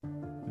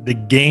the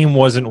game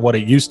wasn't what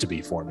it used to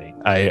be for me.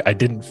 I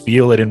didn't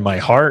feel it in my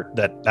heart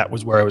that that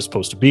was where I was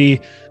supposed to be.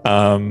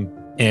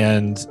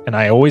 And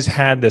I always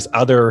had this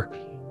other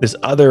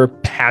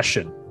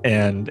passion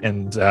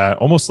and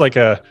almost like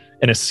an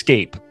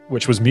escape,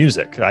 which was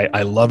music.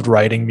 I loved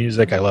writing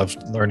music. I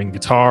loved learning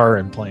guitar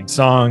and playing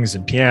songs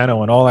and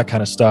piano and all that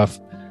kind of stuff.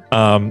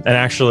 And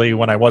actually,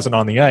 when I wasn't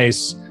on the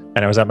ice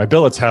and I was at my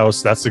billet's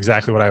house, that's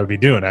exactly what I would be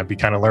doing. I'd be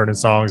kind of learning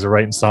songs or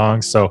writing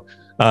songs. So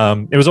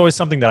it was always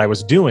something that I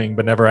was doing,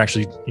 but never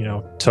actually,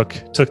 took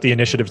the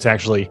initiative to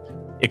actually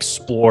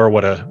explore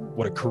what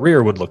a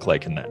career would look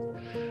like in that.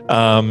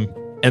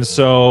 And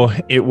so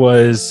it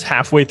was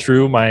halfway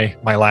through my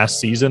last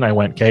season. I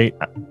went, okay,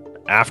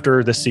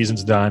 after this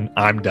season's done,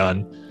 I'm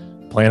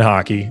done playing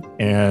hockey.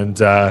 And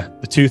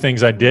the two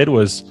things I did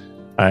was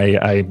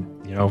I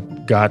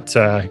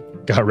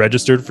got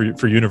registered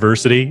for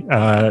university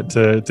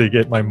to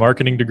get my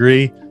marketing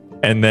degree,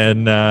 and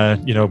then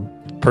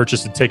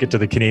purchased a ticket to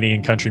the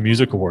Canadian Country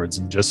Music Awards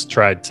and just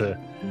tried to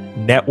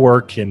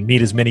network and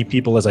meet as many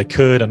people as I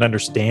could and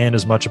understand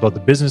as much about the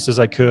business as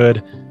I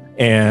could.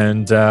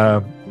 And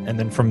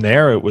then from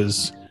there, it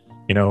was,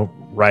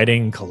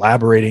 writing,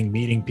 collaborating,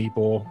 meeting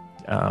people,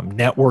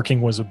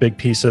 networking was a big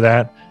piece of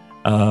that.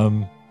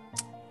 And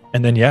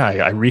then,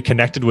 I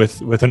reconnected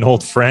with an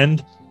old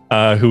friend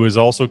who was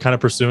also kind of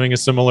pursuing a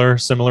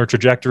similar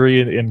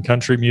trajectory in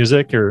country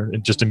music or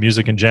just in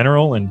music in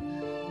general. And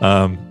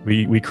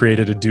we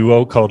created a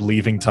duo called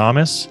Leaving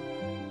Thomas.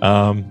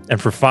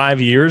 And for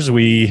 5 years,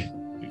 we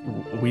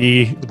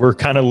were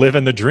kind of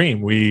living the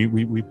dream.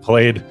 We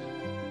played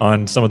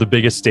on some of the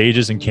biggest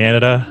stages in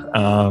Canada,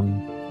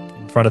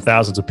 in front of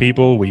thousands of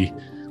people.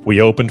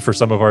 We opened for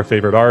some of our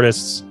favorite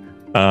artists,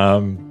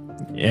 and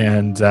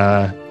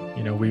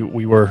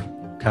we were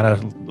kind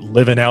of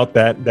living out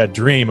that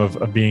dream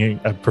of being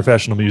a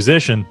professional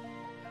musician.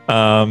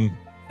 And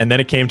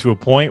then it came to a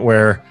point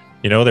where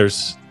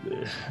there's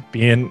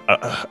being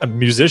a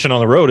musician on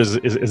the road is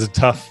a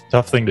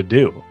tough thing to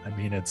do. I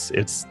mean,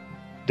 it's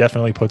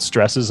definitely put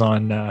stresses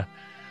on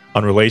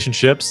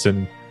relationships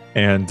and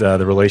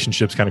the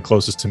relationships kind of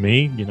closest to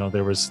me.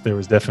 There was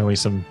definitely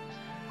some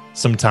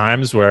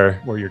times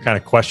where you're kind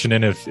of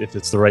questioning if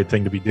it's the right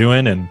thing to be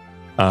doing, and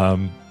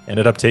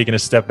ended up taking a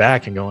step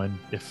back and going,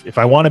 if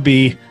I want to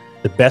be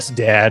the best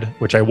dad,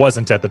 which I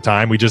wasn't at the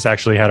time. We just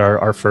actually had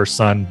our first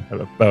son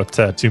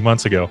about 2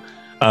 months ago.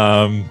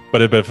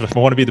 But if I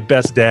want to be the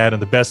best dad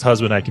and the best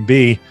husband I can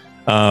be,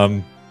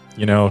 being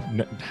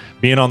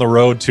on the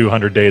road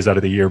 200 days out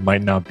of the year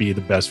might not be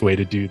the best way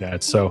to do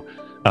that. So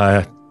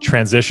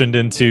transitioned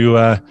into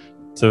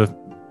to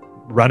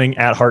running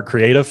At Heart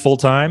Creative full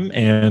time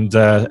and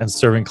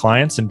serving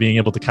clients and being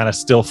able to kind of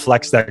still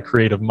flex that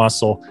creative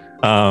muscle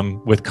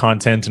with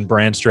content and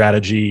brand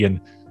strategy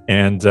and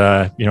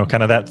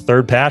kind of that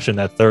third passion,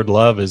 that third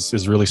love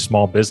is really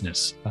small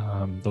business.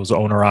 Those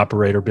owner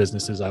operator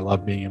businesses, I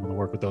love being able to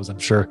work with those. I'm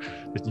sure,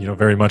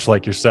 very much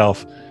like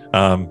yourself,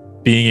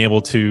 being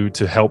able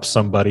to help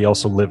somebody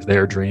also live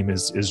their dream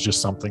is just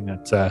something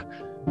that